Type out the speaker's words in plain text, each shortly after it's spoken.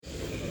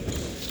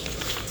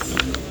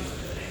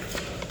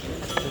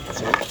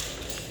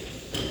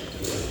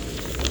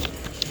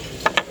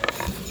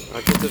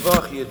So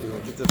I'll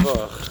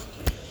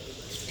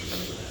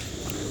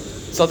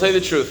tell you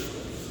the truth.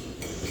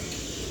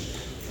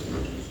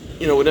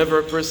 You know, whenever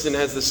a person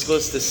has the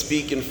schus to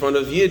speak in front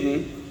of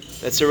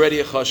Yidden, that's already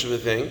a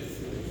chashuv thing.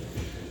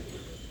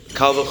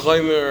 Kal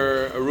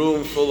v'chomer, a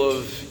room full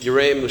of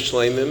Yereim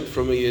Ushleimim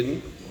from a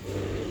Yidden.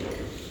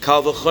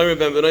 Kal v'chomer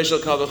ben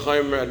b'noishel kal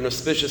v'chomer at an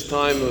auspicious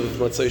time of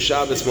Motzei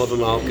Shabbos Mother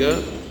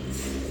Malka.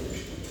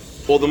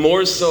 All the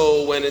more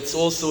so when it's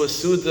also a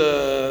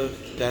Suda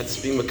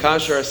that's being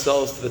makasher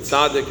ourselves to the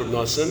Tzaddik Rav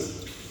Nosson.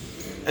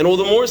 And all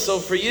the more so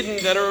for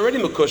Yidden that are already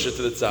makosher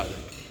to the Tzaddik.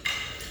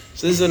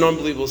 So this is an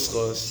unbelievable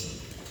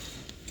schos.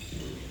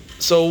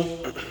 So,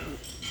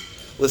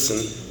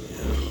 listen,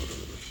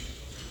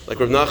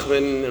 like Rav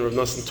Nachman and Rav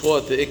Nosson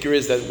taught, the ikar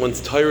is that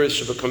one's Torah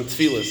should become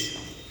tefillas.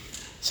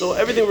 So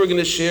everything we're going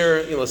to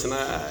share, listen,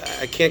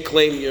 I can't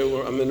claim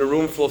I'm in a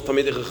room full of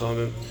Talmidei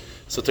Chachamim.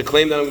 So to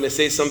claim that I'm going to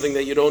say something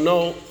that you don't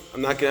know,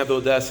 I'm not going to have the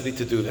audacity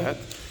to do that.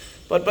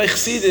 But by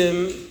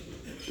Chassidim,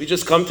 we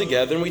just come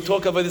together and we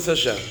talk about this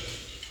Hashem.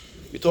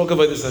 It's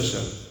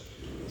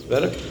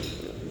better?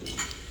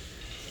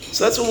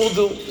 So that's what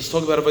we'll do. Just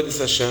talk about Avodas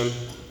Hashem.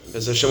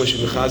 As Hashem, we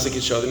should be mechazik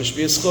each other, and it should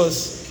be a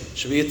schos. It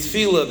should be a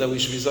tefillah that we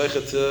should be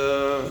zeichet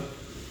to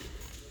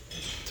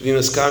be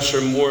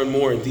miskasher more and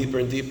more and deeper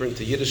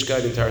into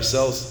Yiddishkeit, into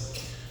ourselves.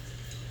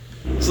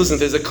 So listen,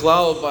 there's a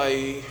klal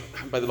by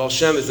the Baal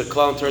Shem, there's a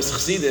klal in Torah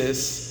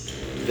Chassidus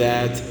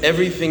that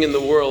everything in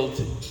the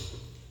world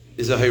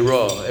is a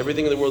hayra.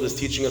 Everything in the world is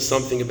teaching us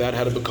something about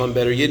how to become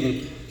better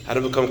Yidden, how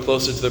to become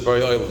closer to the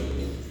Bari Olam.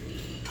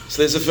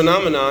 So there's a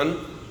phenomenon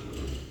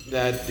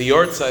that the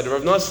yard side of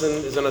Rav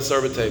Nosson is an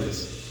Asar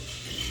B'Tevis.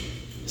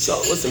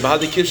 So listen,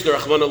 B'hadi Kishler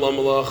Rachman Elam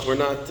Malach, we're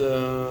not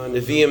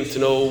Nevi'im to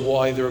know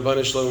why the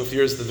Rabbanu Shalom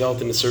fears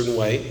developed in a certain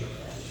way.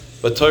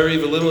 But Torah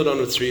v'limud on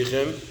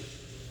Utzrichim.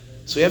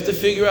 So we have to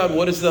figure out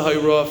what is the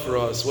Hayra for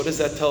us. What does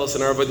that tell us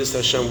in our Avodas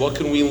Hashem? What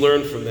can we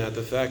learn from that?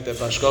 The fact that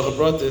Bashkacha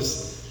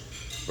Bratis,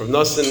 Rav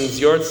Nosson's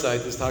yard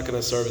site is Takan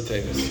Asar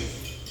B'Tevis.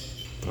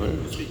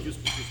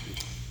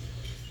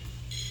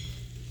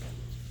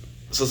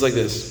 So it's like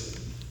this.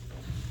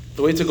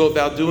 The way to go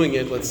about doing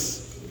it, let's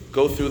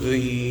go through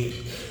the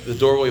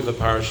doorway of the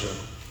parasha.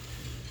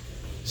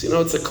 So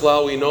it's a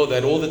klal. We know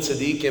that all the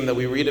tzaddikim that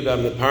we read about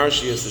in the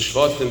parasha, the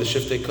Shvatim, the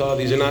Shiftei Ka,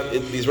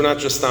 these were not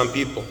just stam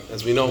people,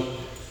 as we know.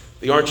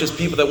 They aren't just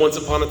people that once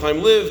upon a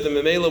time lived. In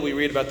Memela, we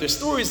read about their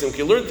stories and we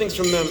can learn things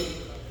from them.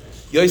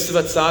 Yosef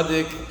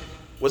HaTzadik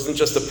wasn't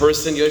just a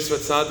person. Yosef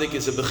HaTzadik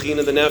is a bechin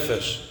of the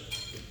nefesh.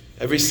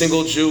 Every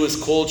single Jew is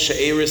called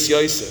She'eris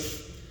Yosef.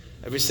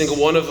 Every single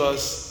one of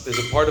us, there's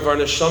a part of our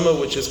neshama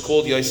which is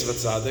called Yosef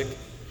HaTzadik.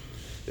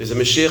 There's a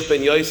Mashiach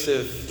ben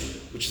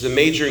Yosef, which is a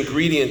major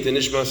ingredient in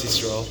Ishmas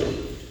Yisrael.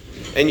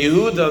 And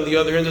Yehuda, on the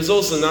other hand, is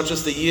also not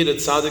just a Yid, a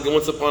Tzadik that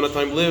once upon a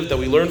time lived, that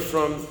we learn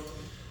from.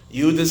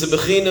 Yehuda is a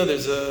Bechina,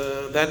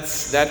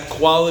 that's that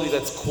quality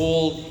that's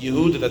called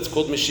Yehuda, that's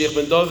called Mashiach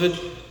ben David,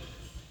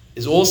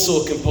 is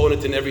also a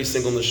component in every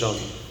single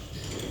neshama.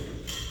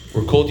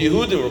 We're called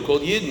Yehudim, we're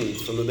called Yidden,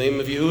 from the name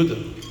of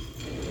Yehuda.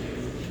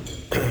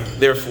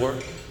 Therefore,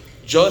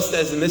 just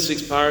as in this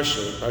week's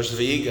parasha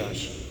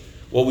Vayigash,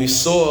 what we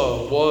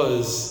saw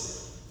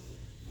was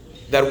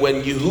that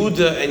when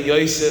Yehuda and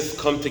Yosef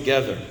come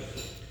together,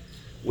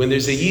 when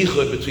there's a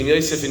yichud between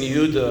Yosef and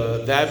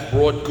Yehuda, that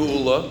brought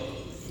Geula,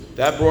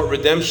 that brought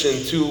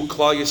redemption to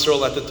Klal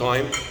Yisrael at the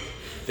time.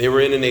 They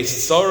were in an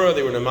Eitzara,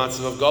 they were in a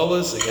matzav of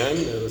Galus. Again,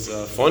 it was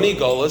a funny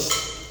Galus.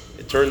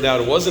 It turned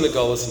out it wasn't a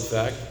Galus, in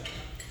fact.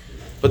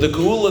 But the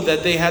Geula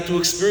that they had to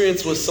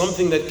experience was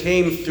something that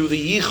came through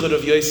the yichud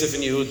of Yosef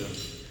and Yehuda.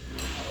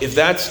 If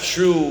that's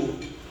true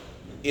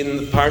in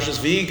the Parshas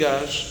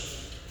Vayigash,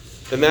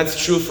 then that's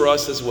true for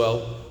us as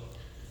well.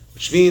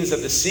 Which means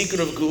that the secret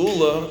of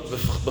Geula,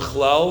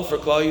 B'chlal for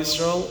Klal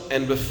Yisrael,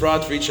 and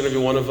B'frat for each and every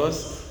one of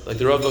us, like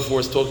the Rav before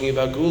was talking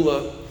about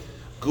Geula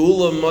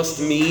must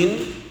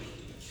mean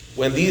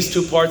when these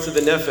two parts of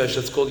the Nefesh,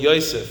 that's called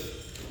Yosef,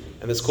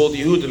 and it's called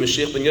Yehuda,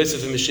 Mashiach ben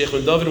Yosef and Mashiach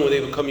ben David, when they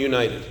become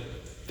united.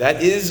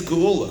 That is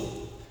Geula.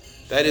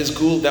 That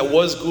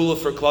was Geula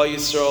for Klal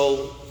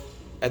Yisrael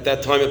at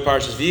that time at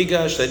Parshas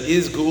Vayigash. That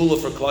is Geula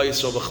for Klal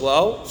Yisrael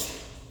B'chlal.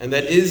 And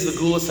that is the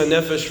Geula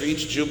HaNefesh for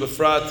each Jew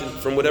B'frat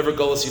from whatever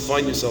Gullus you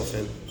find yourself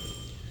in.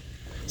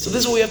 So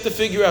this is what we have to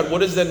figure out. What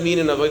does that mean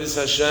in Avodas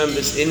Hashem,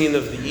 this inyan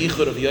of the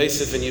Yichud of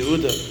Yosef and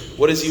Yehuda?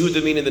 What does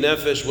Yehuda mean in the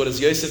Nefesh? What does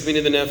Yosef mean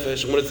in the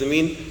Nefesh? And what does it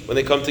mean when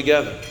they come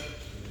together?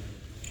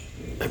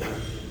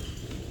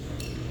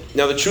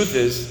 Now the truth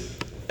is,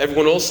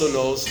 everyone also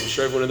knows, I'm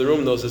sure everyone in the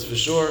room knows this for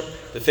sure,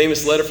 the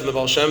famous letter from the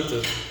Baal Shem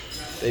Tov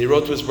that he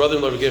wrote to his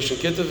brother-in-law, Gershon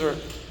Kittiver,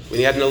 when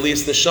he had an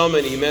Aliyas Neshama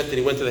and he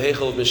went to the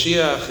Heichel of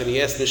Mashiach and he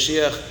asked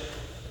Mashiach,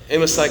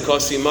 Emasai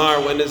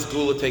Kosimar, when is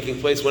Geula taking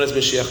place? When is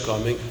Mashiach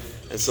coming?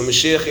 And so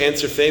Mashiach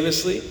answered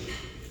famously,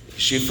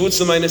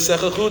 Shifutza my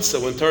Nesecha Chutza,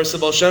 when Torah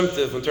Baal Shem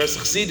Tov, when Torah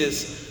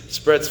Chassidus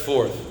spreads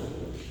forth.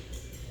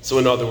 So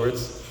in other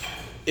words,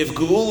 if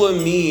Geula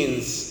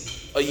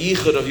means a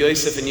yichud of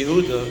Yosef and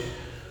Yehuda,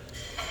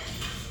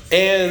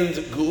 and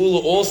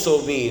Geula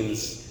also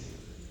means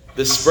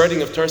the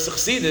spreading of Torah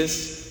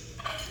Chassidus,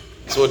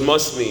 so it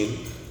must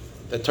mean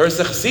that Torah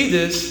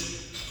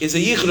Chassidus is a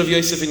yichud of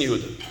Yosef and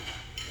Yehuda.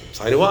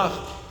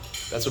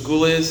 That's what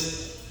Gula is.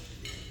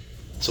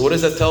 So what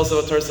does that tell us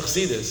about Torah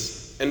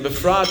Chassidus? And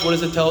Befrat, what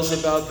does it tell us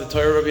about the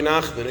Torah of Rabbi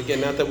Nachman? Again,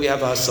 not that we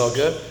have a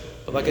hasaga,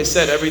 but like I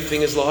said,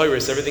 everything is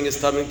lahoiris. Everything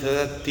is coming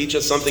to teach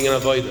us something in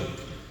Avodah.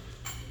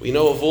 We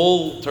know of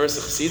all Torah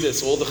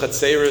Chassidus, all the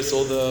Chatzeris,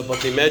 all the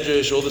Batei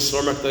Medrash, all the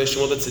Svar Makdash,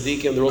 all the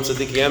Tzaddikim, they're all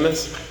Tzaddik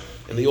Yemes,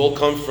 and they all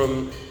come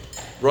from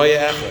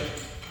Raya Echad,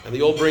 and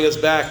they all bring us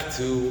back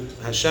to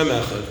Hashem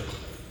Echad.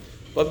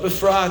 But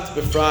Befrat,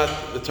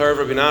 the Torah of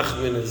Rabbi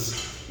Nachman is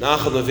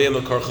Nachal Nevi'im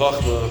Makar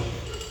Chachma.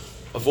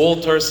 Of all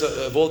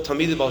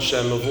Talmidei Baal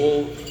Shem, of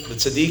all the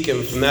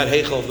Tzaddikim from that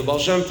Heichel of the Baal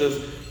Shem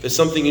Tov, there's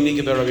something unique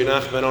about Rabbi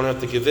Nachman. I don't have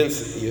to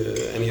convince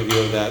any of you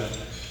of that.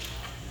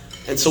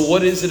 And so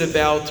what is it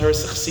about Torah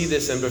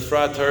Chassidus and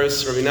Befrat Torah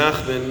Rabbi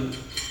Nachman,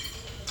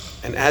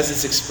 and as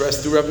it's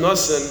expressed through Rab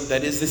Nosson,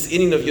 that is this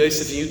inyan of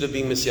Yosef and Yehuda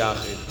being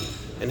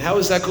Misyachid? And how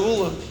is that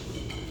Geula?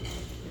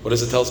 What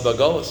does it tell us about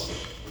Golus?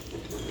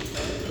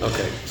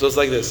 Okay, so it's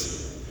like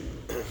this.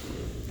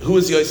 Who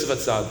is Yosef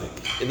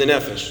HaTzadik in the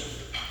Nefesh?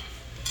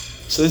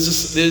 So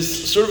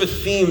there's sort of a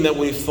theme that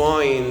we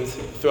find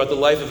throughout the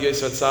life of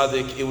Yosef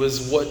HaTzadik. It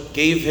was what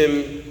gave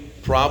him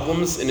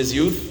problems in his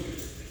youth.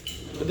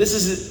 But this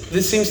is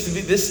his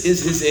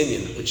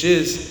inyan, which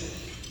is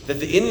that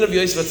the inyan of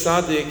Yosef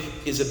HaTzadik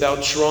is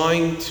about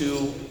trying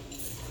to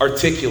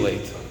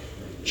articulate,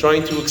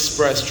 trying to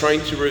express,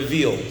 trying to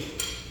reveal,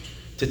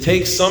 to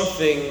take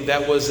something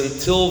that was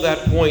until that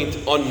point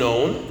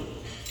unknown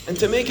and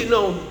to make it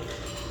known.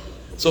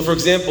 So, for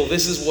example,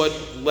 this is what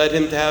led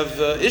him to have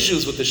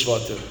issues with the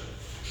Shvatim.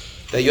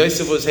 That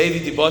Yosef was Hevi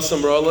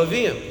Dibasam Ra'al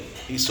Aviyim.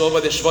 He saw by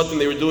the Shvatim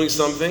they were doing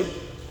something,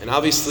 and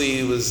obviously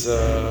it was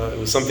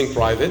something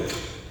private.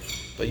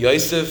 But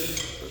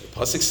Yosef,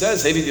 Pasuk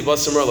says, Hevi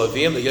Dibasam Ra'al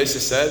Aviyim, that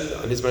Yosef said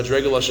on his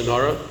Madrega Lashon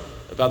Hara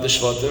about the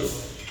Shvatim.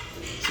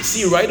 So you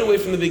see, right away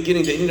from the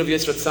beginning, the inyan of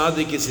Yosef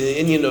Tzaddik is the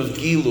inyan of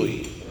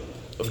Gilui.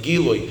 In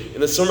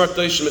the Svar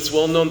Makdoshim, it's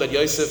well known that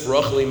Yosef,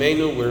 Rachel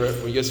Imenu,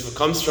 where Yosef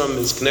comes from,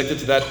 is connected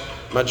to that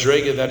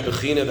Madrega, that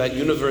Bechina, that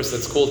universe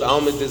that's called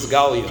Alma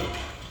Dizgalia.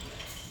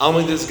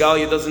 Alma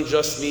Dizgalia doesn't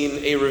just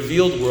mean a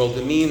revealed world.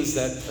 It means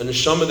that a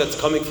neshama that's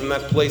coming from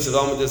that place of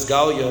Alma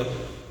Dizgalia,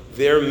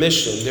 their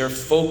mission, their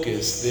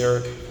focus,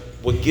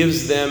 what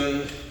gives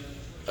them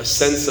a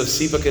sense of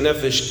Sipak and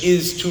Nefesh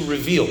is to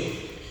reveal.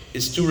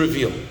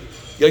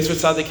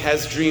 Yosef Tzaddik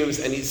has dreams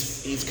and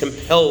he's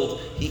compelled,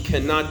 he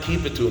cannot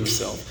keep it to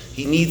himself.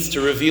 He needs to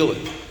reveal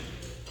it.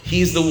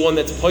 He's the one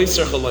that's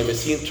Poiser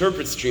Chalamis, he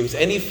interprets dreams.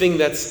 Anything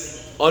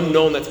that's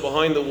unknown, that's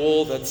behind the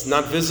wall, that's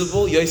not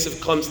visible, Yosef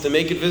comes to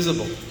make it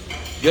visible.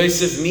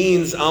 Yosef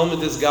means Alma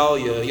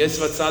Dizgalia.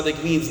 Yosef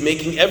Tzaddik means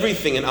making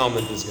everything an Alma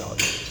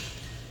Dizgalia.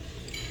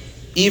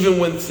 Even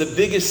when it's the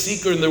biggest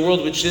secret in the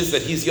world, which is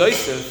that he's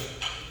Yosef,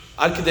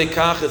 Ad Kedei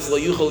Kach, it's Lo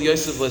Yuchel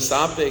Yosef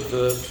L'Sapek,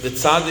 the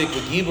Tzaddik,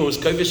 the Gibor, who's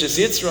Kovish Es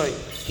Yitzray,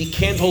 he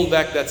can't hold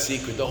back that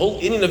secret. The whole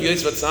inyan of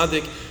Yosef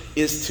Tzaddik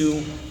is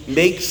to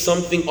make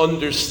something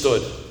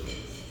understood.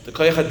 The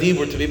Koyach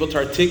HaDibur, to be able to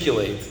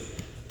articulate,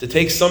 to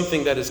take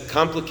something that is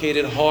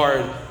complicated,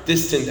 hard,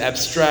 distant,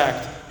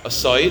 abstract,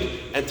 aside,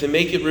 and to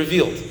make it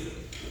revealed.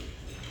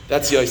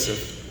 That's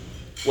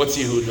Yosef. What's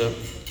Yehuda?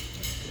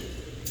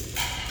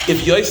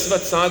 If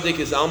Yosef HaTzadik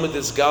is Alma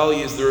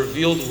Dizgali, is the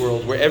revealed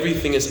world where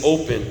everything is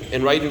open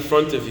and right in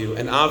front of you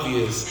and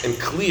obvious and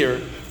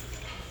clear,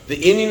 the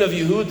inyan of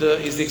Yehuda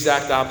is the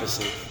exact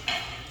opposite.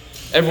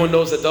 Everyone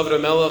knows that David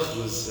HaMelech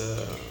was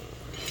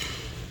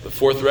the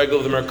fourth regal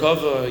of the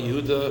Merkava.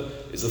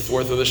 Yehuda is the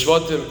fourth of the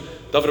Shvatim.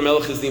 David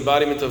HaMelech is the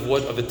embodiment of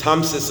the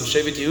Tamsis of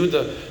Shevet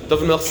Yehuda.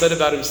 David HaMelech said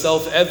about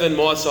himself, Evan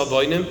Moas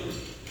Alboinim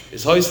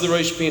is Hois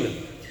L'Roish Pina.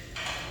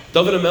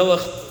 David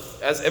HaMelech,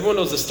 as everyone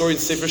knows the story in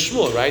Sefer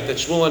Shmuel, right? That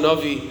Shmuel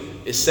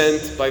HaNavi is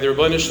sent by the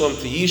Rebbeinu Shalom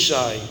to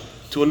Yishai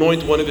to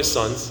anoint one of his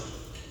sons.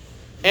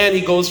 And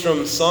he goes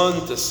from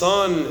son to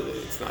son.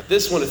 It's not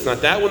this one, it's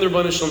not that one, the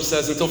Rebbeinu Shalom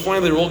says, until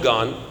finally they're all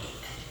gone.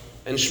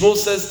 And Shmuel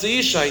says to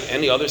Yishai,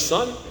 any other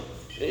son? And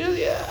he goes,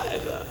 yeah,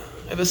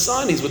 I have a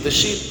son, he's with the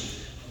sheep.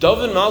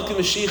 David Malki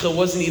Mashiach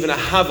wasn't even a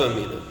Hava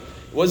Mina.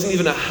 It wasn't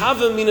even a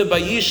Hava Mina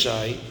by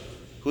Yishai,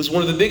 who's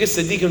one of the biggest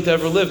tzaddikim to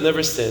ever live,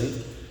 never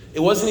sinned. It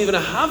wasn't even a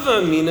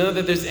Hava Mina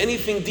that there's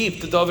anything deep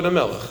to David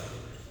HaMelech.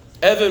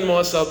 Evan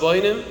Moas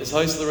Alboinim is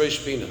Hais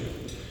L'Reish Pina.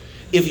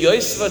 If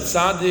Yosef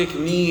HaTzadik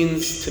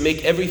means to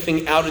make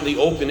everything out in the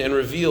open and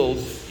revealed,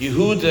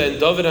 Yehuda and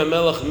David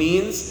HaMelech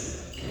means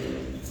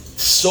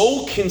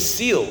so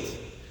concealed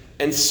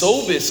and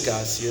so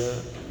biskasya,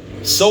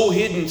 so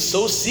hidden,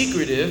 so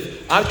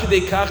secretive, ad kedei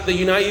kach, that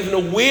you're not even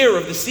aware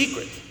of the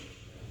secret.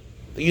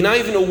 You're not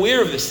even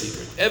aware of the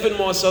secret. Evan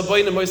Moas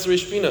Alboinim Hais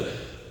L'Reish Pina.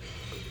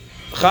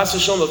 Chas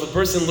v'shalom, if a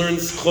person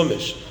learns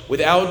Chumash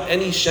without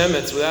any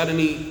shemetz, without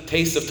any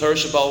taste of Torah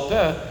Sheba'al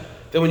Peh,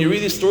 then when you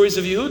read these stories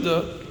of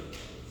Yehuda,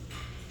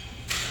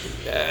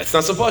 it's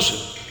not so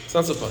pashut. It's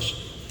not so pashut.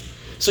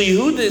 So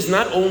Yehuda is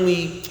not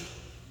only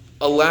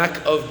a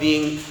lack of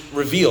being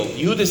revealed.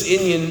 Yehuda's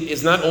inyan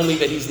is not only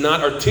that he's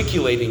not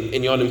articulating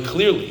inyanim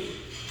clearly,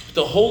 but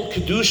the whole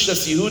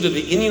Kedushas Yehuda,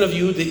 the inyan of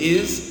Yehuda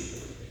is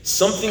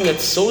something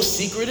that's so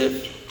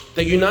secretive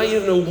that you're not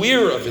even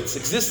aware of its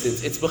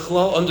existence. It's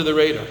b'chlal under the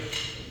radar.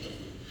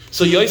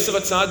 So Yosef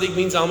HaTzadik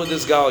means Alma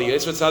Desgal.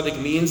 Yosef HaTzadik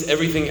means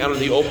everything out in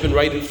the open,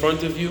 right in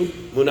front of you.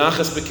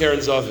 Munachas Bekeren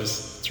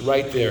Zavis. It's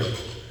right there.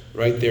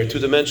 Right there.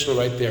 Two-dimensional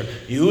right there.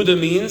 Yehuda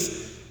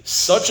means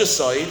such a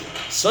side,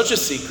 such a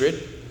secret,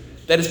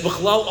 that is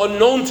b'chlal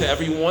unknown to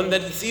everyone,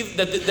 that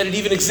it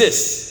even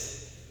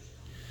exists.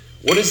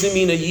 What does it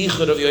mean, a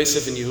yichud of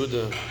Yosef and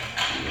Yehuda?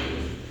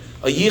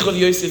 A yichud of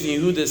Yosef and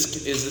Yehuda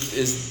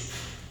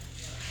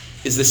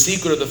is the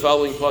secret of the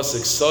following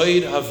pasuk.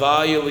 Soid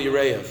Havaya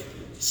Li'Reyev.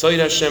 Soid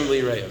Hashem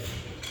Li'Reyev.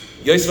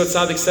 Yosef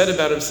HaTzadik said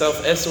about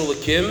himself, Esor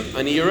Lakim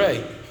Ani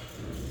Yirei.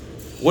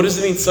 What does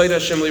it mean, Soid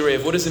Hashem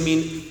Li'Reyev? What does it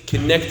mean,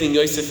 connecting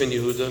Yosef and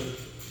Yehuda?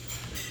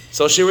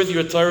 So I'll share with you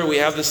a Torah. We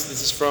have this.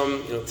 This is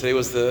from, today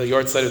was the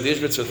yard side of the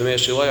Ishbitzer, the Meir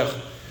Shiloach.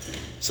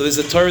 So there's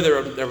a Torah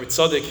there, Rabbi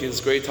Tzaddik,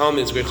 his great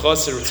Talmud, his great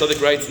Chassid. Rabbi Tzaddik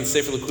writes in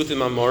Sefer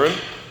Likutim Amorim,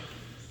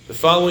 the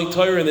following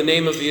Torah in the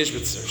name of the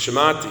Ishbitzer,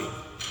 Shemati.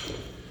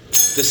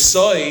 The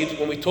Soid,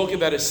 when we talk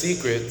about a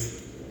secret,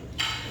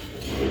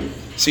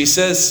 so he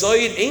says,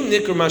 Soid ein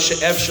nikr ma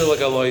she'efshar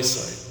l'galoi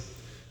Soid.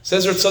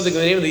 Says Rabbi Tzaddik in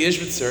the name of the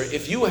Ishbitzer,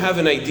 if you have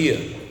an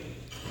idea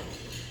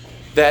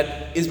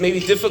that is maybe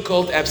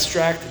difficult,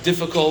 abstract,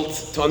 difficult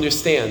to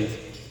understand,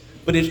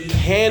 but it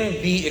can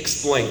be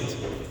explained.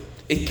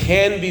 It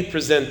can be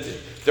presented.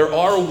 There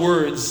are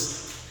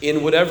words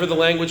in whatever the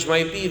language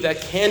might be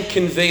that can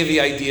convey the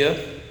idea,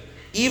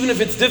 even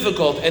if it's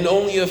difficult and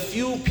only a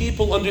few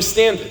people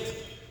understand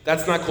it.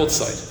 That's not called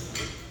sight.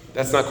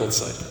 That's not called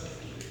sight.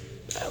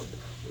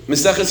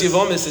 Meseches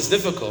Yevomis is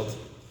difficult.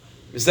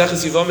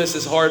 Meseches Yevomis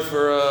is hard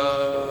for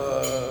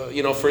a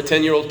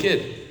 10-year-old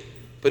kid.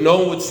 But no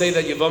one would say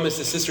that Yevamis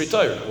is Sisrei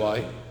Torah.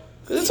 Why?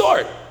 Because it's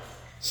hard.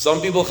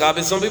 Some people have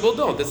it, some people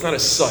don't. That's not a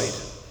side.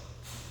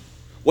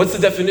 What's the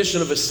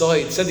definition of a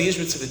side? Said the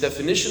Ishbitzer, the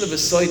definition of a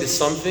side is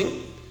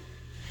something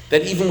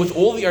that even with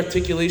all the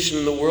articulation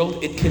in the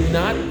world, it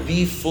cannot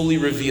be fully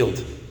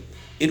revealed.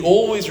 It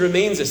always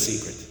remains a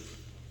secret.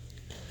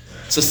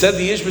 So said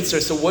the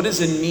Ishbitzer, so what does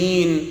it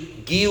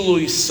mean,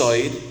 Gilui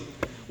side?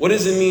 What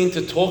does it mean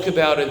to talk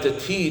about and to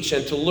teach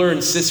and to learn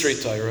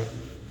Sisrei Torah?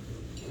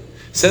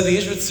 Said the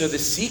Ishbitzer, the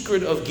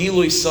secret of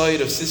Gilui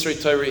side of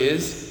Sisrei Torah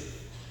is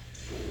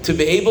to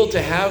be able to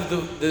have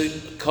the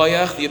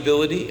kayach, the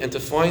ability, and to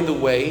find the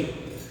way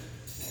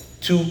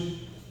to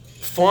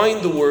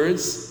find the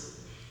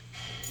words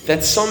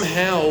that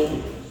somehow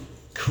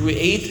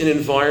create an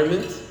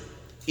environment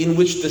in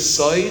which the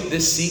side,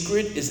 this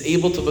secret, is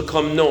able to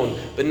become known,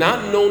 but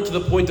not known to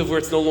the point of where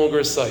it's no longer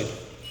a side,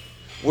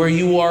 where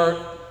you are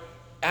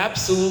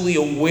absolutely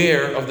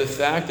aware of the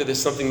fact that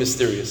there's something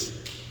mysterious.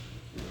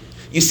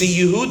 You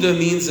see, Yehuda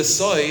means a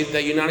side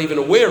that you're not even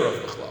aware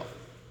of,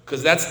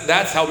 because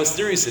that's how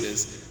mysterious it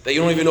is, that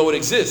you don't even know it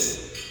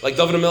exists. Like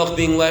David HaMelech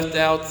being left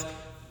out,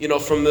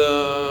 from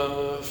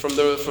the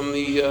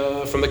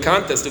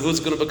contest of who's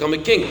going to become a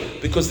king,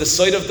 because the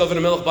side of David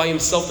HaMelech by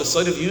himself, the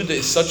side of Yehuda,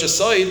 is such a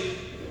side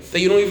that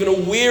you're not even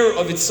aware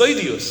of its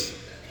sidius.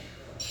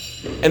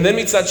 And then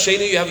mitzad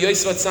sheni, you have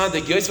Yosef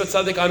HaTzadik. Yosef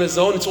HaTzadik on his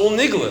own, it's all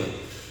nigla.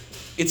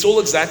 It's all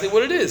exactly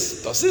what it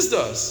is. Das is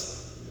das.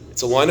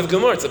 It's a line of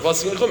Gemara, it's a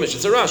pasuk in Chumash,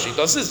 it's a Rashi,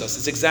 das is das.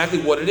 It's exactly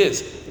what it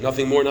is.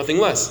 Nothing more, nothing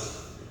less.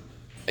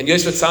 And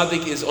Yosef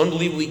HaTzadik is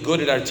unbelievably good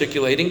at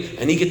articulating,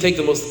 and he can take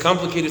the most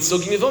complicated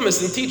sugim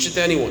Yevomis and teach it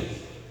to anyone.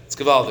 It's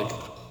gevaldik.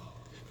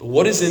 But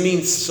what does it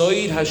mean,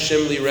 Soid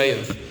Hashem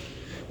Li'Reyev?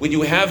 When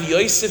you have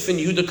Yosef and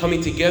Yehuda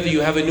coming together,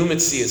 you have a new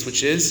Metzias,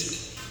 which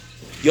is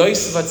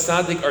Yosef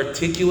HaTzadik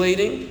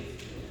articulating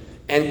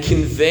and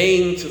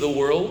conveying to the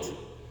world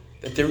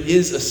that there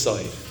is a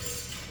side.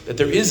 That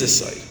there is a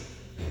side.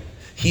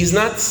 He's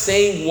not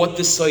saying what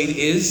the side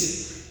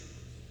is,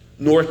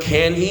 nor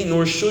can he,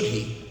 nor should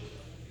he.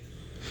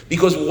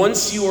 Because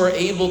once you are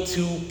able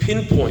to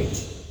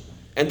pinpoint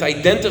and to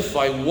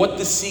identify what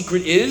the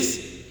secret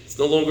is, it's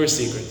no longer a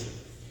secret.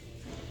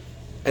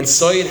 And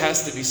side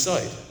has to be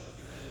side.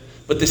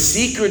 But the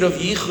secret of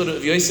Yichud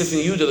of Yosef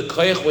and Yehuda, the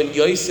Kayach, when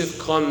Yosef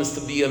comes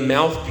to be a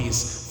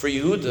mouthpiece for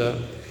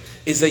Yehuda,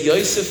 is that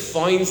Yosef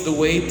finds the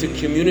way to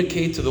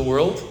communicate to the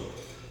world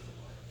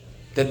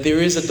that there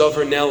is a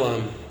davar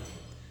nelam.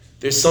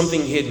 There's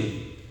something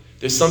hidden.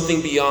 There's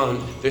something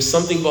beyond. There's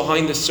something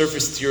behind the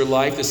surface to your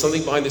life. There's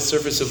something behind the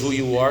surface of who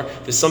you are.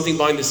 There's something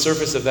behind the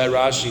surface of that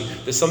Rashi.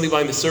 There's something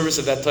behind the surface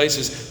of that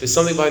Taisus. There's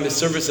something behind the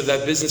surface of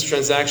that business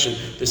transaction.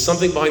 There's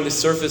something behind the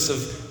surface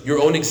of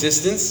your own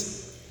existence.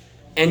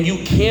 And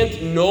you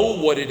can't know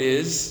what it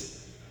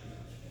is,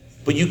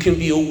 but you can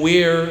be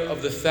aware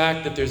of the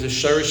fact that there's a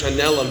Sharish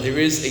Hanelam, there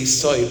is a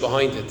side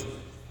behind it.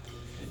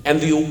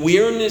 And the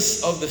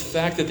awareness of the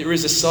fact that there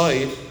is a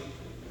side,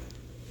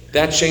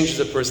 that changes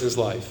a person's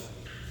life.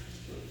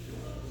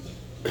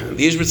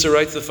 The Ishbitzer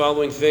writes the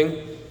following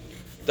thing: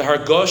 the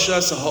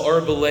Hargashas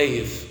Ha'ar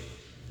B'Leiv,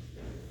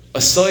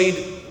 a side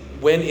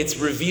when it's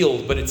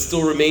revealed, but it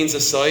still remains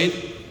a side,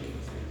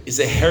 is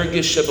a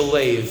hergish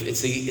shebelev.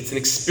 It's an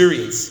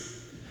experience.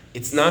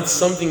 It's not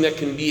something that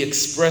can be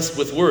expressed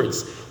with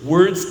words.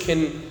 Words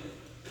can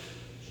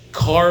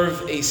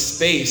carve a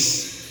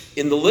space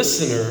in the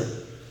listener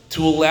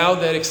to allow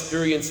that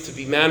experience to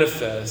be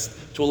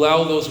manifest, to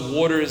allow those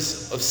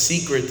waters of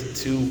secret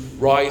to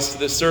rise to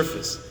the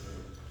surface.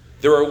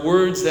 There are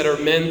words that are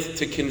meant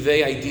to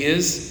convey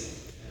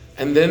ideas,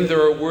 and then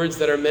there are words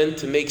that are meant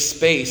to make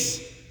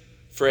space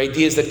for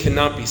ideas that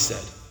cannot be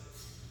said.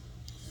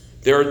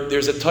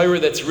 There's a Torah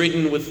that's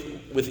written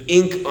with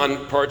ink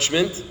on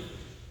parchment.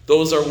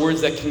 Those are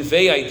words that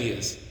convey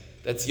ideas.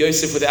 That's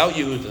Yosef without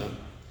Yehuda.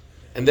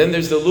 And then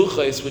there's the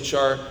luchos, which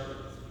are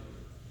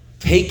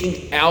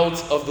taking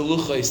out of the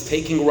luchos,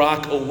 taking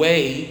rock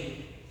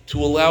away to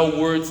allow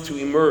words to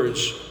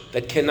emerge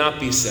that cannot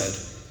be said.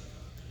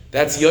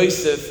 That's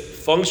Yosef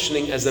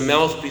functioning as a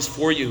mouthpiece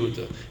for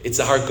Yehuda. It's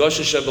a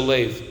hargasha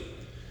shebelev.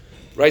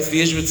 Writes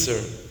the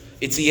Ishbitzer.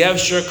 It's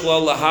yevsher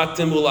klal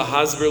lahatim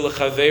ulahazber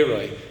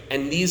lechaveroi.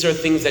 And these are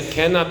things that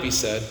cannot be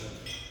said.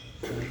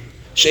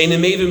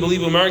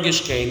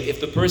 If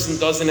the person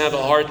doesn't have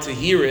a heart to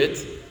hear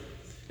it,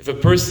 if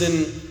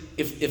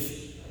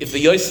the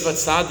Yosef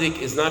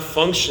HaTzadik is not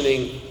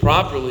functioning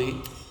properly,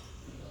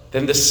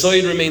 then the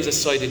soid remains a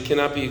soid. It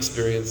cannot be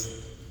experienced.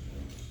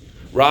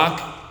 Rak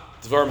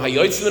dvarim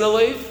hayotzim min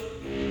halev,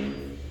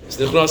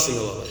 znichnasim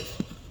el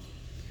halev.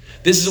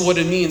 This is what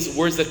it means.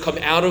 Words that come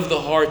out of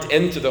the heart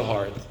enter the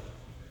heart.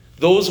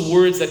 Those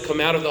words that come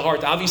out of the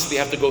heart obviously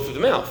have to go through the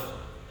mouth.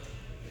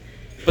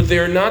 But they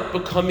are not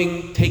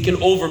becoming taken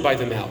over by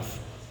the mouth.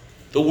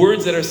 The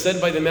words that are said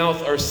by the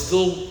mouth are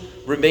still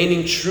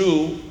remaining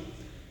true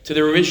to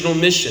their original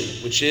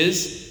mission, which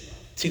is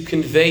to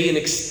convey an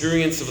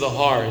experience of the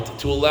heart,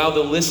 to allow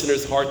the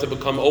listener's heart to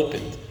become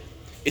opened.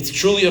 It's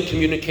truly a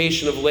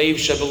communication of leiv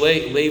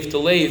shebelev, leiv to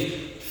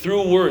leiv,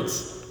 through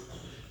words.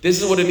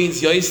 This is what it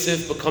means,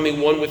 Yosef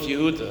becoming one with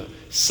Yehuda.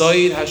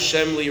 Soid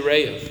Hashem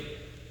li'reiv.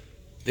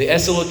 The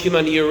Esel Hakim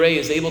Ani Yirei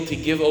is able to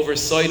give over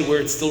side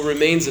where it still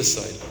remains a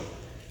side.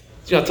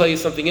 So I'll tell you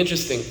something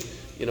interesting.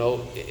 If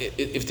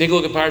you take a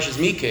look at Parashas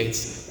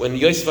Miketz, when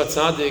Yosef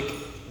HaTzadik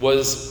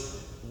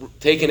was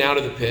taken out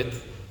of the pit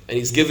and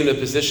he's given a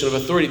position of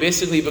authority,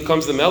 basically he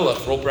becomes the Melech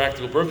for all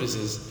practical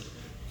purposes.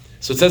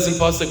 So it says in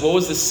Pasuk, what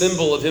was the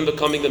symbol of him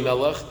becoming the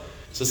Melech?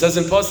 So it says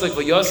in Pasuk,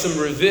 V'yasem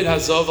revid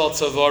hazav al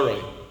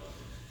tzavaroi,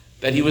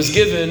 that he was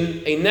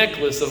given a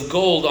necklace of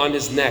gold on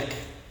his neck.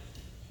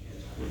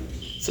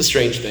 It's a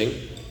strange thing.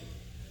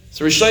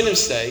 So Rishonim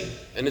say,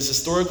 and it's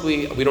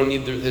historically, we don't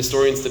need the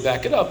historians to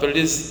back it up, but it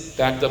is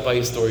backed up by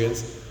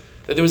historians,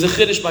 that there was a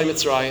chiddush by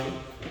Mitzrayim.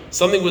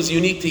 Something was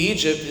unique to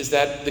Egypt is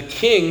that the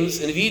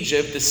kings in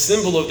Egypt, the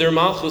symbol of their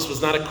malchus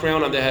was not a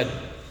crown on the head.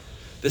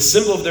 The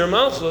symbol of their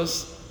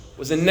malchus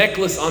was a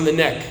necklace on the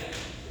neck.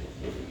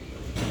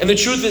 And the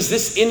truth is,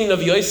 this inyan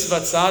of Yosef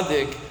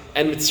HaTzadik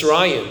and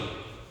Mitzrayim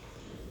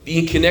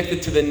being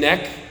connected to the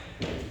neck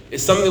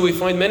is something that we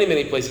find many,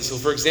 many places. So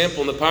for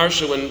example, in the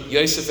parsha, when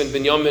Yosef and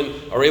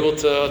Binyamin are able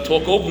to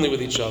talk openly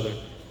with each other,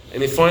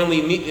 and they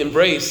finally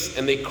embrace,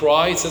 and they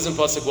cry, it says in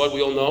Pasuk, what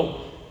we all know,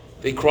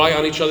 they cry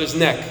on each other's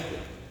neck.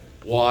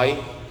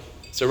 Why?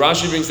 So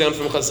Rashi brings down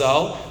from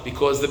Chazal,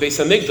 because the Beis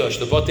HaMikdash,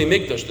 the Batei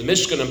Mikdash, the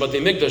Mishkan and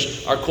Batei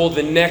Mikdash are called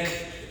the neck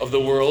of the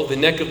world, the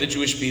neck of the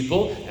Jewish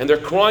people, and they're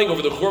crying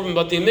over the Churban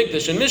Batei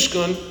Mikdash and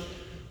Mishkan,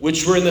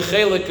 which were in the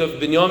chelik of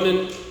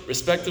Binyamin,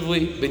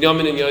 respectively,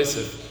 Binyamin and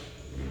Yosef.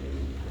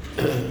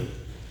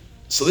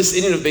 So this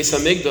inyan of Beis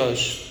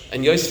HaMikdash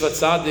and Yosef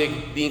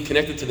HaTzadik being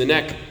connected to the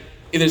neck,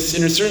 in a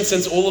certain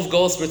sense, all of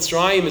Galus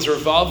Mitzrayim is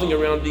revolving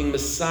around being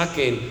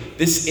Mesakein,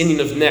 this inyan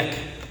of neck.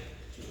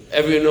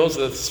 Everyone knows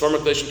that the Sfar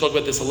Makdash talk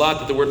about this a lot,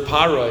 that the word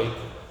Paroi,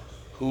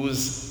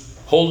 who's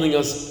holding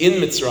us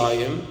in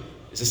Mitzrayim,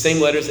 is the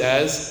same letters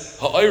as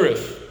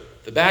Ha'orif,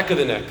 the back of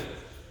the neck.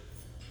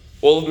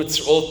 All of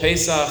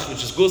Pesach,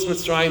 which is Galus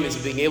Mitzrayim, is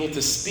being able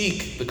to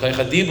speak, the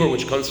Kaycha Dibur,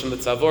 which comes from the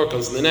Tzavor,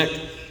 comes from the neck.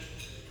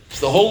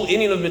 So the whole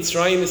inyan of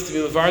Mitzrayim is to be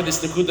mavar this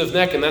Nikud of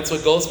neck, and that's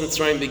what Galus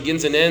Mitzrayim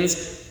begins and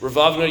ends,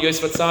 revolving around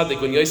Yosef HaTzadik.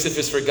 When Yosef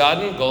is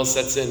forgotten, Galus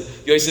sets in.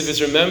 Yosef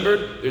is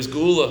remembered, there's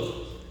Geula,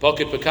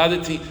 Pocket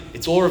Pekadati,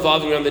 it's all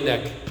revolving around the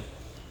neck.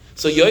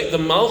 So the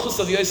Malchus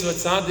of Yosef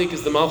HaTzadik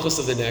is the Malchus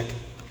of the neck.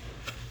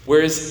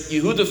 Whereas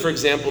Yehuda, for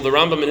example, the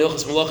Rambam in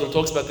Hilchos Melachim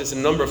talks about this a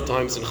number of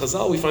times. In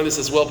Chazal we find this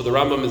as well, but the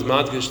Rambam is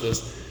madgish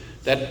this,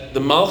 that the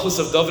Malchus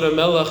of David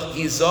HaMelech,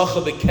 he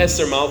zacha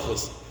bekeser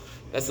Malchus.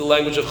 That's the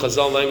language of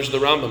Chazal, language of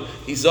the Rambam.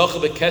 He's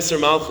zacha bekeser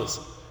Malchus.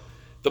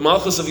 The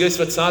Malchus of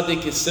Yosef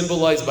HaTzadik is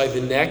symbolized by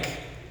the neck,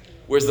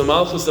 whereas the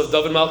Malchus of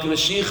David Malki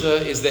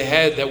Mashiach is the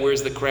head that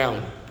wears the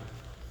crown.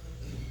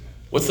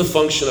 What's the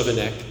function of a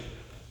neck?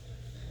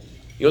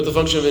 You know what the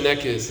function of a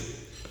neck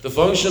is? The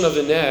function of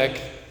the neck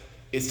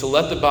is to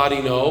let the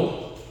body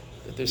know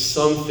that there's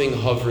something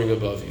hovering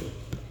above you.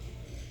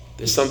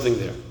 There's something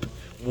there.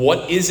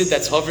 What is it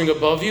that's hovering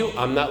above you?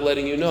 I'm not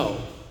letting you know.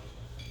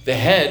 The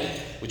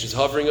head, which is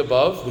hovering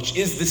above, which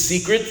is the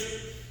secret,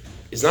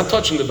 is not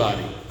touching the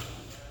body.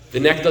 The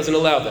neck doesn't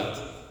allow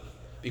that.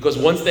 Because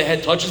once the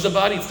head touches the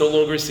body, it's no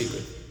longer a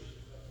secret.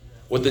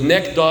 What the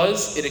neck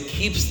does, it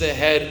keeps the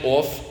head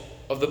off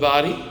of the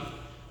body,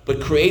 but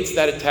creates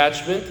that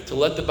attachment to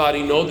let the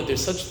body know that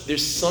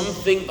there's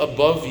something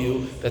above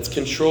you that's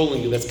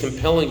controlling you, that's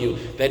compelling you,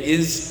 that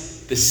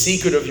is the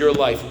secret of your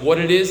life. What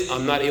it is,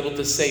 I'm not able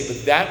to say,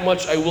 but that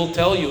much I will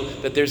tell you,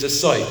 that there's a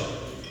side.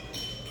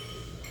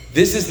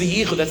 This is the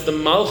yichud, that's the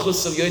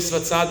malchus of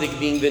Yosef HaTzadik,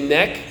 being the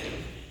neck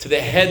to the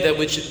head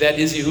that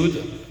is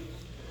Yehuda.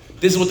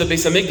 This is what the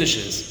Beis Hamikdash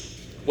is.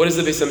 What is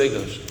the Beis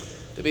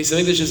Hamikdash? The Beis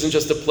Hamikdash isn't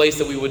just a place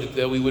that we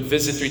would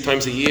visit 3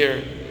 times a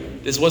year.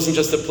 This wasn't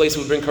just a place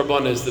we would bring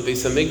karbanas. The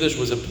Beis Hamikdash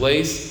was a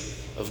place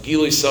of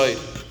Gilui Sod.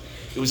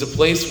 It was a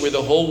place where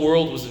the whole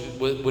world was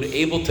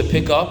able to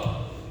pick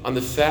up on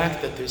the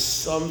fact that there's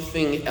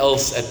something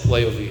else at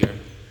play over here.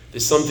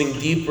 There's something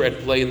deeper at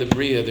play in the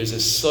Bria. There's a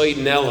Sod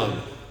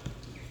Nelam.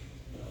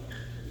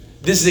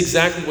 This is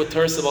exactly what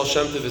Tarsa Baal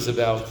Shem Tov is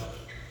about.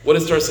 What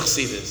is Tarsa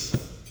Chassidus?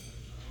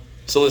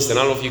 So listen,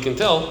 I don't know if you can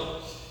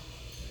tell.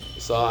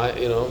 So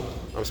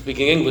I'm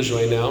speaking English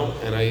right now,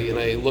 and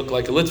I look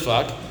like a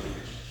Litvak.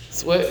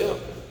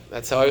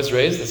 That's how I was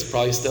raised. That's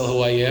probably still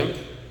who I am.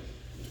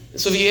 And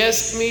so if you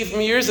ask me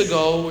from years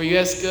ago, where you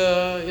ask,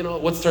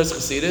 what's Tarsa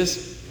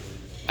Chassidus?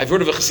 I've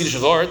heard of a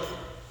Chassidish art.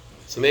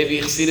 So maybe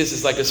Chassidus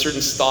is like a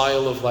certain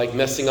style of like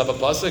messing up a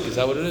pasuk. Is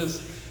that what it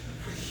is?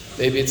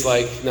 Maybe it's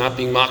like not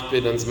being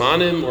makbid on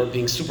zmanim or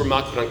being super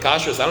makbid on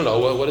kashrus. I don't know.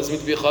 What does it mean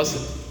to be a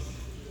chassid?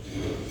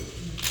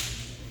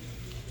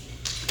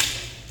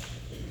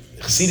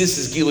 Chassidus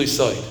is Gilui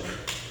Sod.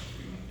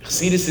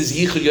 Chassidus is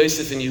Yichud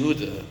Yosef and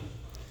Yehuda.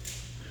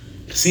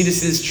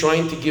 Chassidus is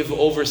trying to give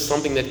over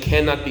something that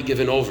cannot be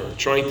given over,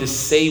 trying to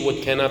say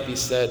what cannot be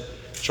said,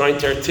 trying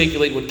to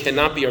articulate what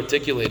cannot be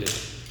articulated.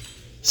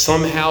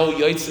 Somehow,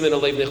 Yotzim and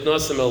Alev,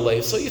 Nechnasim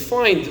Alev. So you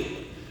find,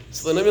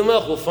 so the Nabi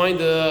Melech will find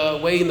a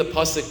way in the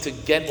pasuk to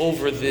get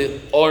over the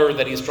or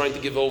that he's trying to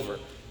give over.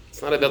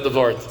 It's not about the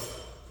vart.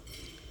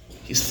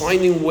 He's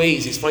finding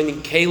ways, he's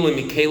finding kelim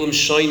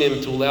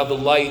shinim to allow the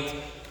light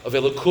of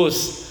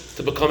Elokus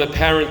to become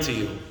apparent to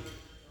you.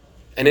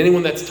 And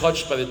anyone that's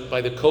touched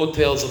by the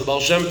coattails of the Baal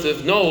Shem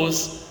Tov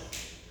knows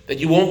that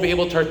you won't be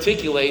able to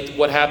articulate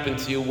what happened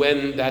to you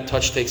when that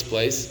touch takes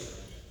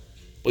place.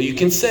 But you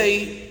can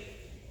say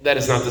that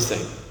it's not the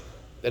same.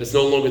 That it's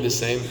no longer the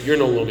same. You're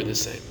no longer the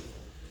same.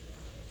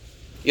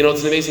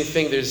 It's an amazing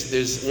thing.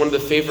 There's one of the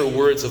favorite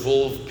words of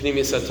all of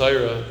Pnimius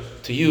HaTorah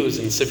to use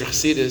in Sefer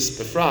Chassidus,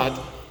 Befrat,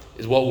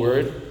 is what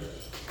word?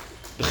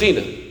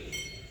 Bechina.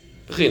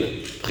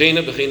 Bechina.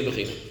 Bechina, Bechina,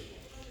 Bechina.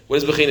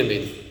 What does Bechina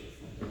mean?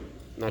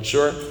 Not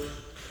sure.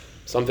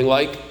 Something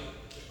like.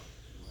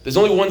 There's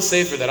only one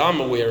sefer that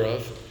I'm aware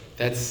of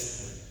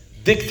that's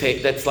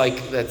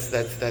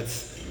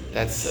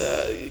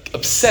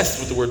obsessed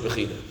with the word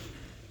Bechina.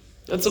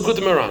 That's a Likutei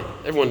Moharan.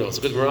 Everyone knows.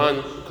 Likutei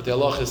Moharan, Likutei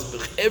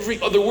Halachos, every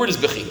other word is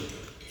Bechina.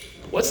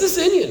 What's this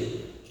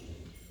Inyan?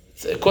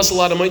 It costs a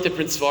lot of money to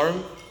print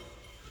Svarim.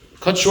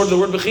 Cut short of the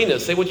word Bechina.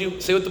 Say what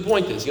the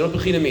point is. You know what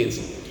Bechina means?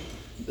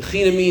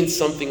 Bechina means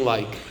something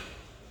like.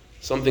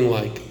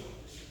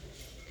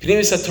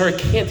 Pnimius HaTorah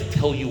can't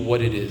tell you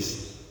what it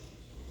is.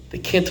 They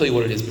can't tell you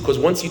what it is, because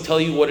once you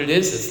tell you what it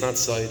is, it's not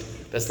Sod.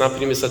 That's not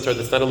Pnimius HaTorah.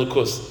 That's not a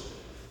Lukus.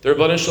 The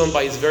Rabbanan Shalom,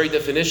 by his very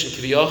definition,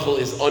 Kiviyachol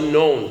is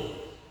unknown.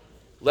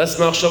 Less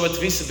machshava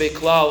tvisa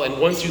beklal, and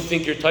once you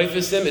think you're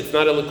taifisim, it's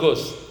not a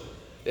Lukus.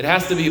 It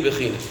has to be a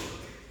Bechina.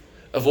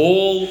 Of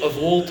all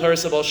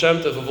Tarsa Baal Shem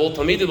Tov, of all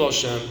Talmidei Baal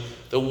Shem,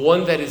 the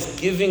one that is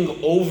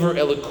giving over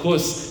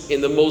Elikus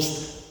in the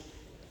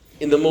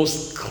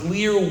most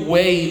clear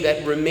way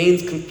that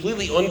remains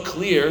completely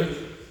unclear,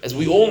 as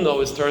we all know,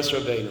 is Taras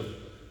Rabbeinu.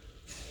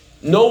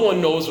 No one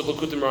knows what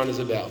Likutei Moharan is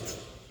about.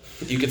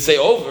 You could say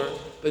over,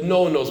 but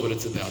no one knows what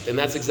it's about. And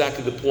that's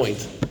exactly the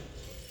point.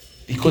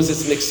 Because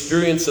it's an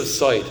experience of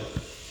sight.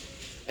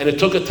 And it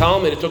took a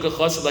Talmud, it took a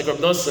Chassid like Rav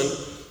Nosson,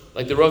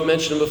 like the Rav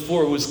mentioned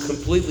before, who was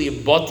completely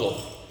a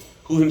bottle,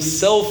 who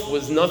himself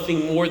was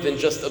nothing more than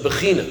just a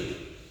Bechina.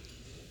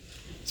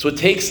 So it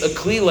takes a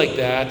Kli like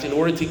that in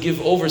order to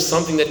give over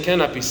something that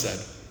cannot be said.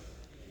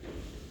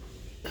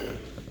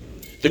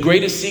 The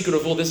greatest secret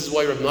of all, this is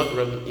why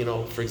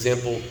for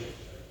example,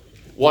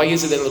 why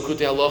is it that in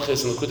Likutei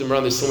Halachos and Likutei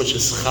Moharan there's so much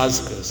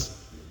chazkas?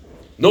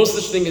 No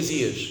such thing as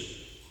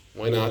yish.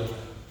 Why not?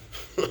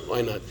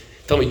 Why not?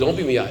 Tell me, don't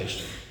be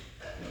miyash.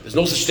 There's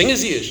no such thing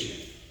as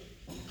yish.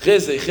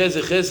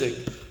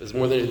 Chizik. There's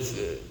more than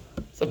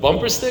it's a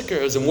bumper sticker.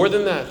 Or is it more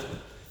than that? You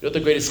know what the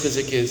greatest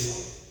chizik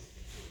is?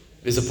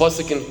 There's a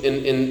pasuk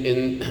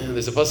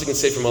in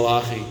Sefer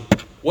Malachi.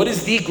 What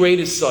is the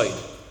greatest sight?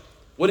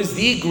 What is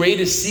the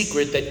greatest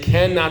secret that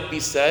cannot be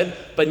said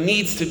but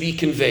needs to be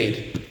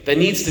conveyed, that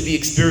needs to be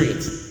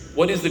experienced?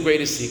 What is the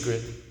greatest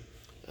secret?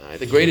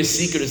 The greatest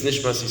secret is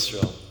Nishmas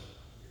Yisrael.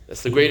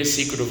 That's the greatest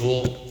secret of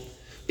all.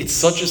 It's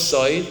such a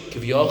sight,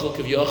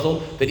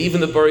 kiviyachol, that even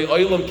the Bari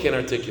Olam can't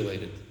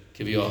articulate it.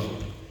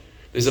 Kiviyachol.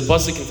 There's a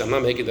pasuk, I'm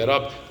not making that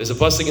up. There's a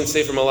pasuk in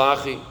Sefer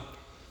Malachi.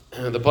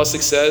 The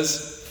pasuk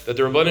says that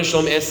the Rabbanan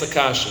Shalom asks the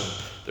kasha.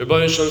 The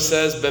Rabbanan Shalom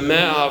says,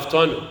 "B'meh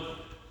ahavtanu."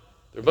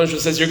 The Rebbeinu Shalom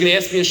says, you're going to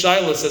ask me a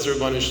shayla, says the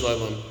Rebbeinu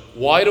Shalom.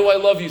 Why do I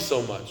love you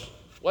so much?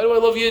 Why do I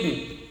love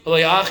Yidden?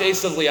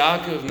 Esav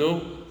Yaakov,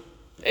 no.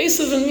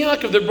 Esav and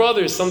Yaakov, they're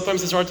brothers.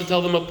 Sometimes it's hard to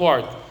tell them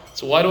apart.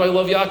 So why do I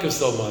love Yaakov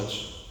so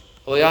much?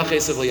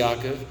 Esav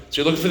Yaakov.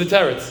 So you're looking for the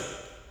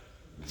teretz.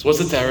 So what's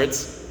the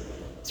teretz?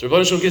 So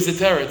Rebbeinu Shalom gives the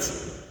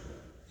teretz.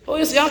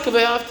 Yaakov,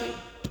 I have to.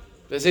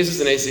 There's Esav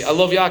and Esav. I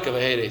love Yaakov, I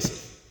hate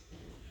Esav.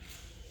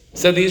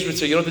 Said the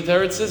Ishbitzer, you know what the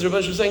teretz is?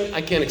 Rebbeinu Shalom saying,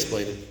 I can't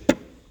explain it.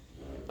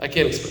 I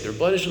can't explain it. The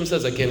Rebbeinu Shalom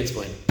says, I can't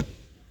explain it.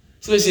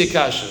 So there's the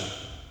Akasha.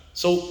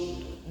 So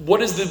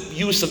what is the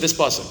use of this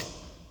pasuk?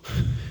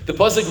 The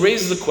pasuk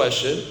raises a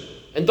question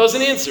and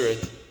doesn't answer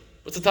it.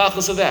 What's the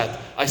tachlis of that?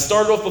 I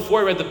started off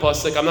before I read the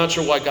pasuk, I'm not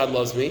sure why God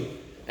loves me.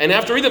 And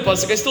after I read the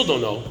pasuk, I still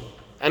don't know.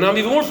 And I'm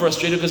even more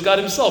frustrated because God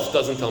himself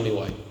doesn't tell me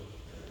why.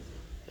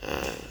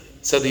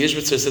 Said the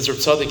Yishbitzer, says Reb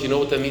Tzaddik, you know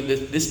what that means?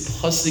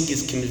 This pasuk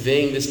is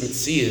conveying this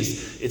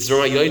mitzias. It's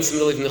Zorah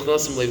Yotzim Lev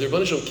Nechnasim Lev. The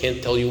Rebbeinu Shalom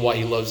can't tell you why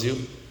he loves you.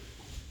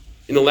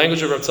 In the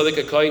language of Reb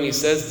Tzaddik HaKohen, he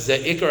says,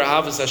 Ze'ikar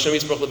Ahavas Hashem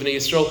Yisparach Levnei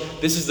Yisrael.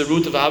 This is the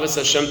root of Ahavas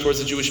Hashem towards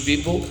the Jewish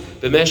people.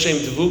 B'meshem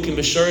Devukim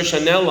B'shorish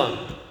Hanelam.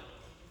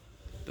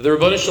 The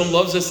Rebbeinu Shalom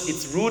loves us.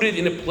 It's rooted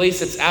in a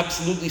place that's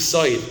absolutely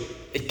side.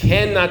 It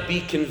cannot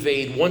be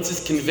conveyed. Once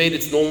it's conveyed,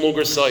 it's no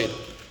longer side.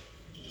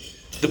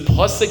 The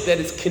pasuk that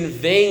is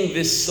conveying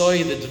this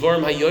side, the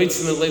Dvarim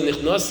Hayotzim Alev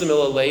Nichnasim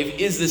El Alev,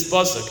 is this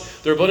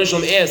pasuk. The Rebbeinu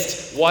Shalom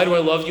asks, why do I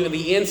love you? And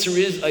the answer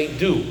is, I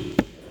do.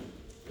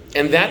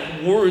 And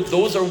that word,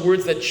 those are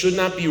words that should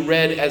not be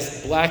read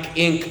as black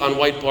ink on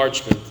white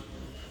parchment.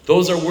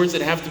 Those are words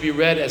that have to be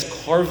read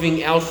as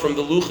carving out from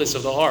the luchas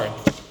of the heart,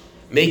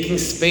 making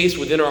space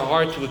within our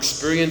heart to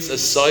experience a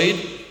side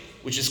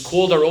which is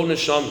called our own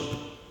neshama.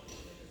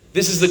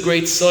 This is the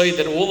great side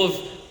that all of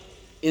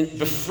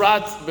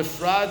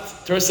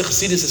Befrat Teres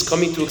Chassidus is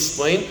coming to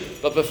explain,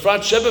 but Befrat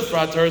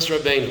Shebefrat Teres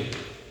Rabbeinu.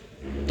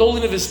 The whole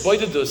of his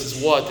boitedus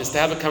is what? Is to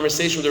have a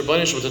conversation with the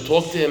Rebbeinu Shalom, to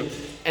talk to him,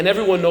 and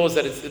everyone knows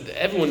that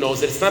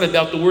it's not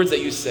about the words that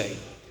you say.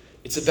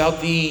 It's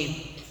about the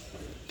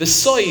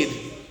side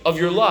of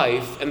your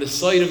life and the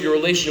side of your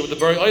relationship with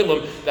the Bari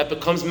Olam that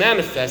becomes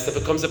manifest, that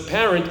becomes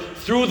apparent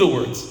through the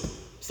words.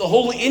 So the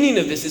whole inning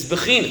of this is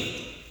bechina.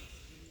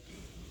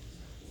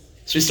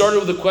 So we started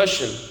with the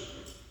question: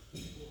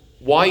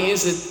 why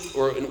is it,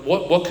 or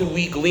what could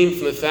we glean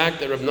from the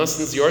fact that Rav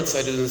Nassan's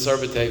yahrzeit is in Asar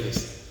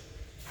B'Teves?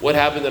 What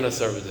happened in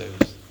Asar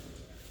B'Teves?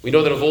 We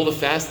know that of all the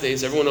fast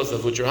days, everyone knows that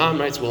Vutcher Ham,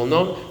 right? It's well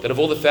known that of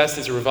all the fast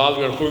days are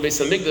revolving around Churban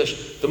Beis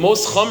Hamikdash. The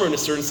most chomer in a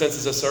certain sense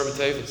is Asar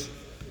B'Teves.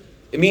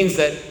 It means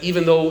that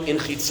even though in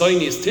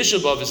Chitzonius Tisha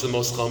B'Av is the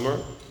most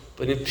chomer,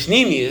 but in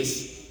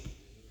Pnimius,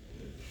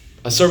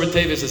 Asar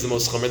B'Teves is the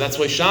most chomer. That's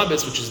why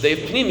Shabbos, which is the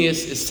day of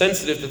Pnimius, is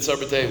sensitive to Asar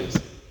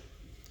B'Teves.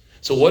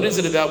 So what is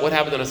it about what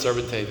happened on Asar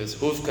B'Teves?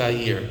 Huvka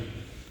here.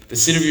 The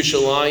city of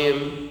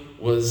Yerushalayim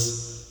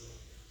was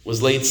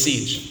laid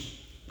siege.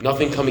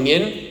 Nothing coming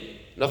in,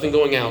 nothing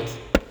going out.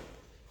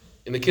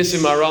 In the Kisei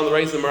Maharal, on the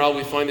right of the Maharal,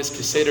 we find this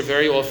Kiseder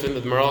very often.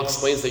 The Maharal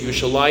explains that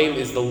Yerushalayim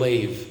is the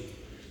lave.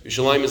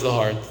 Yerushalayim is the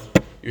heart.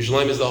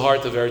 Yerushalayim is the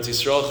heart of Eretz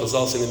Yisrael.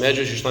 Chazal say in the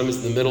Medrash, Yerushalayim is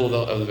in the middle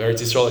of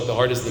Eretz Yisrael, like the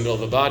heart is in the middle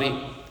of the body.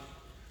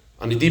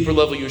 On a deeper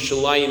level,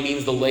 Yerushalayim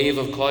means the lave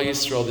of Klal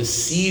Yisrael. The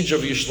siege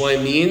of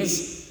Yerushalayim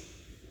means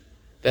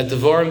that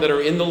Devarim that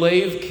are in the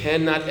lave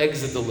cannot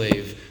exit the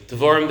lave.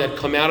 Devarim that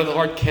come out of the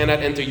heart cannot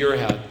enter your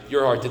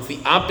heart. It's the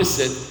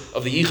opposite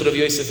of the Yichud of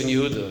Yosef and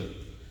Yehuda.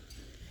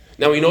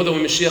 Now we know that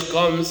when Mashiach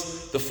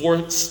comes, the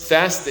 4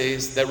 fast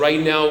days that right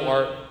now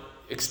are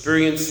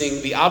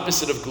experiencing the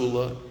opposite of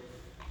Gula,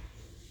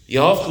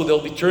 Yahavchu,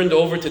 they'll be turned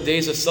over to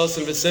days of Sas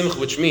and V'Simcha,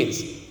 which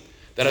means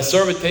that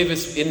Asar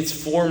B'Teves in its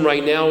form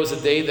right now is a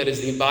day that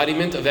is the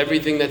embodiment of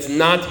everything that's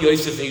not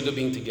Yosef and Yehuda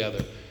being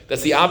together.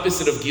 That's the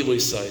opposite of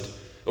Gilu's side.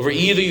 Over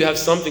either you have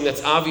something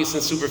that's obvious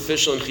and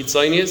superficial and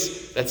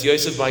chitzonius, that's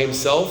Yosef by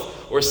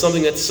himself, or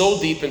something that's so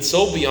deep and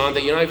so beyond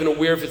that you're not even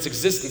aware of its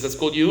existence, that's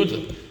called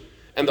Yehuda.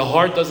 And the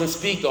heart doesn't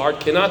speak, the heart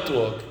cannot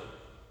talk,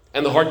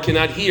 and the heart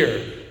cannot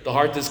hear. The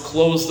heart is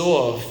closed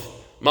off.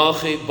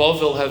 Malchei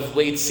Bavel have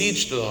laid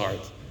siege to the heart.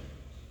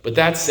 But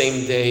that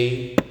same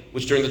day,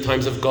 which during the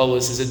times of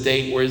Golus is a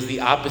day where is the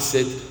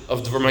opposite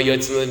of Dvar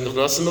Mayotzim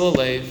Nechnasim El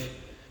Alev,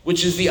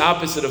 which is the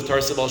opposite of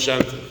Taras Baal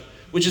Shem Tov,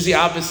 which is the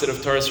opposite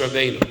of Taras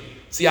Rabbeinu.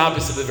 It's the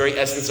opposite of the very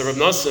essence of Rav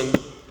Nassan.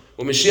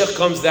 When Mashiach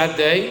comes that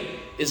day,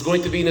 is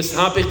going to be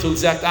neshapich to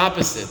exact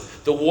opposite.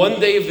 The one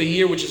day of the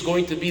year which is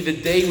going to be the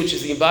day which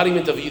is the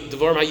embodiment of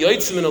Devarim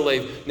Hayotzim El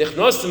Alev,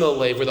 Nechnasim El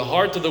Alev, where the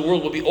heart of the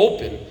world will be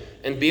open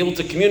and be able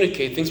to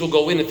communicate. Things will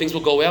go in and things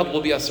will go out,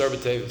 will be Asar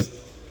B'Teves.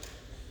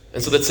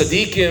 And so the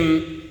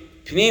tzaddikim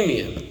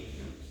pnimiyim,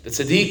 the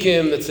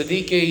tzaddikim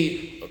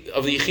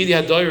of the Yechidi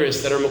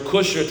HaDoros that are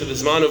makusher to the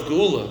Zman of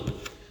Gula,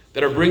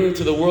 that are bringing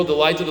to the world the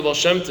light of the Baal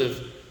Shem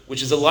Tov,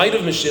 which is the light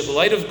of Mashiach, the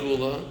light of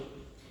Gula,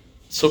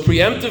 so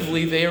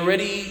preemptively they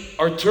already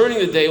are turning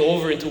the day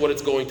over into what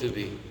it's going to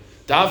be.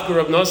 Davka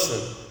Rav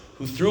Nassan,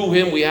 who through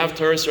him we have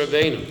Taras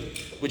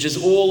Rabbeinu, which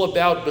is all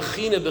about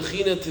bechina,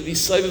 to be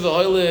saiv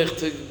v'hoilech,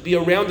 to be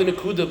around the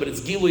nekuda, but it's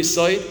Gilui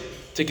side.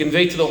 to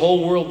convey to the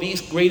whole world the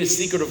greatest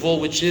secret of all,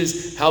 which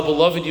is how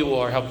beloved you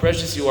are, how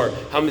precious you are,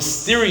 how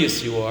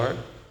mysterious you are.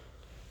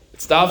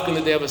 It's dafka in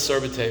the day of Asar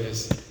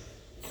B'Tevis.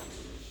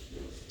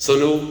 So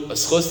no, a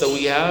schus that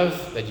we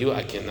have, that you,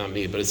 I can't, not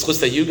me, but it's schus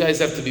that you guys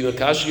have to be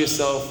makash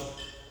yourself,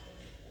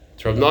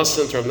 to Rav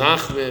Nosson, to Rav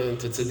Nachman,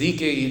 to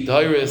Tzadikei,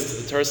 Dairis,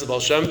 to the Teres of Baal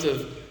Shem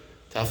Tov,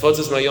 to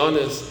Hafotzes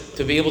Mayanis,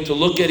 to be able to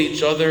look at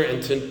each other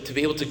and to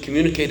be able to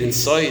communicate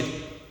inside,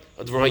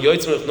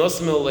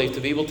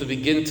 to be able to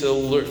begin to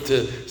learn,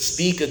 to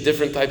speak a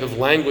different type of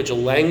language, a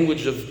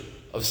language of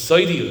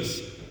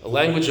Saidius, a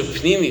language of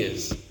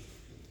Pnimius,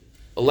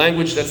 a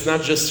language that's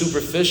not just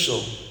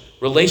superficial,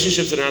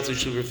 relationships that are not so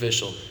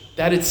superficial.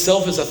 That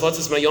itself is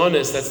Hafotzes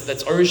Mayanis,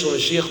 that's Arish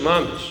al-Mashiach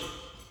Mamish.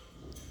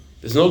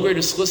 There's no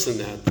greater schus than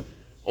that.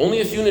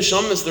 Only a few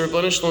neshamas the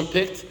Rebbeinu Shalom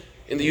picked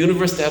in the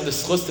universe to have the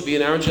schus to be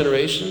in our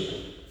generation,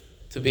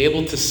 to be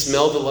able to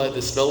smell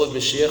the smell of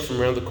Mashiach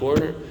from around the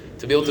corner,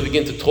 to be able to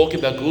begin to talk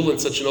about Gula in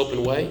such an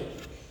open way.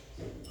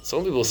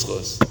 Some people's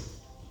schus.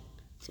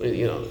 So,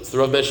 it's the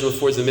Rav mentioned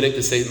before, it's a minute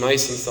to say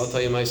Maisa, so I'll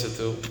tell you Maisa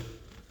too.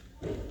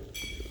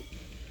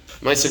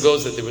 Maisa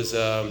goes that there was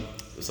a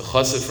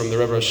chassid from the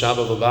Rebbe Rashab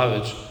of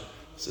Lubavitch.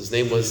 So his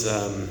name was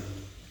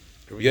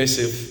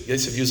Yosef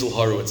Yuzel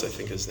Horowitz, I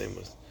think his name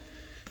was.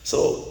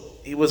 So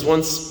he was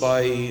once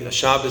by a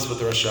Shabbos with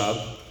the Rashab,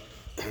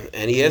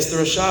 and he asked the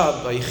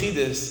Rashab by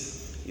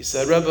Yechidus, he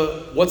said,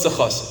 Rebbe, what's a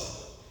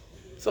chassid?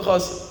 It's a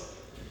chassid.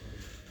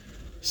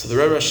 So the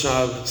Rebbe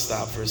Rashab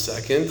stopped for a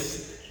second,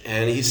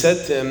 and he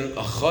said to him,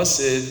 a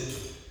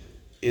chassid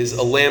is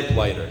a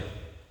lamplighter.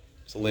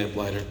 It's a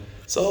lamplighter.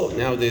 So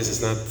nowadays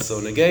it's not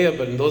so negeya,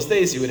 but in those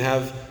days you would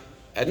have,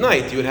 at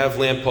night, you would have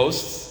lamp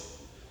posts,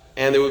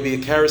 and there would be a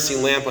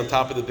kerosene lamp on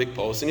top of the big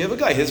post, and you have a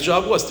guy, his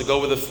job was to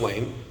go with a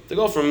flame, to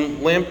go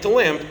from lamp to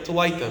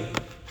light them.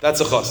 That's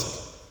a chassid.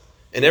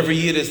 And every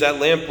year is that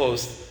lamp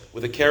post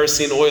with a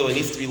kerosene oil, it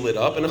needs to be lit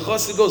up, and a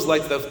chassid goes,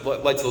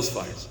 lights those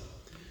fires.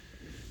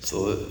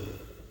 So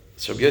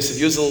Rabbi Yosef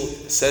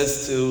Yuzel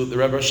says to the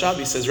Rebbe Rashab,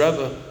 he says,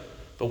 Rebbe,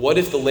 but what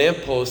if the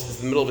lamp post is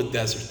in the middle of a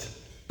desert?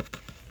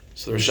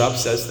 So the Rashab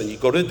says, then you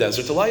go to the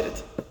desert to light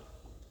it.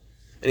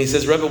 And he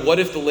says, Rebbe, what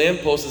if the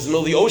lamp post is in the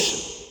middle of the ocean?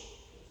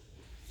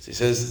 So he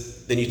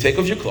says, then you take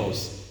off your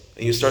clothes,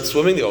 and you start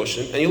swimming the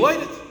ocean, and you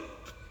light it.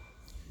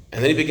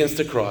 And then he begins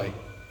to cry. And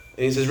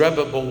he says,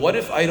 Rebbe, but what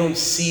if I don't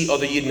see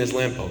other Yidden as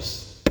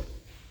lampposts?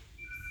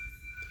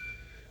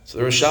 So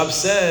the Rashab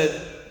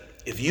said,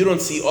 if you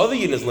don't see other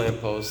Yidden as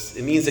lampposts,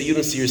 it means that you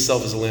don't see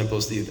yourself as a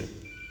lamppost either.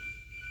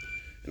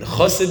 And a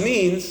chassid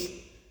means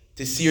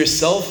to see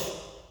yourself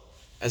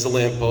as a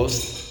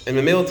lamppost, and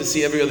memela to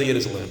see every other Yid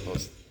as a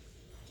lamppost.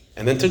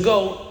 And then to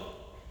go,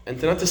 and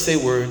to not to say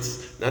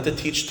words, not to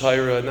teach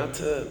Torah, not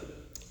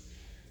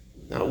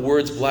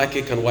words black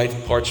ink on white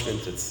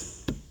parchment.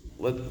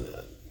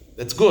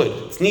 That's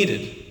good, it's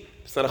needed.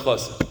 It's not a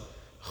chassid.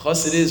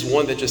 Chassid is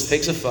one that just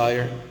takes a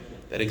fire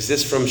that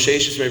exists from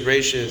Sheishis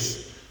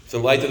Mebreshis,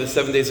 from the light of the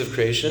 7 days of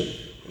creation,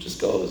 and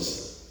just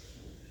goes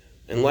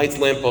and lights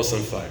lampposts on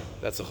fire.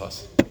 That's a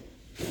chassid.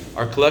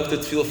 Our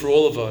collective tefillah for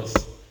all of us,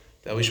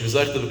 that we should be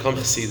zeichet to become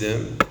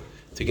chassidim,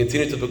 to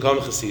continue to become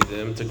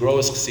chassidim, to grow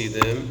as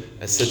chassidim,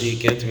 as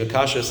tzaddikim, to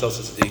makash ourselves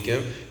as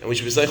tzaddikim, and we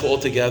should be zeichet all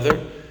together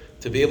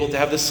to be able to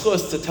have the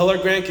schus to tell our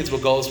grandkids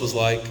what Golus was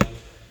like.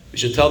 We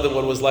should tell them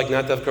what it was like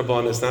not to have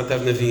karbanos, not to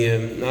have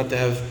neviim, not to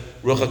have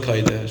ruach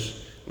hakodesh.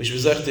 We should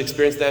be zeichet to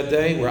experience that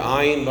day where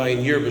ayin by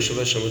yir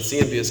b'shavah shem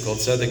l'tziyim be is called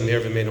tzedek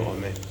meir v'meinu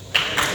amen.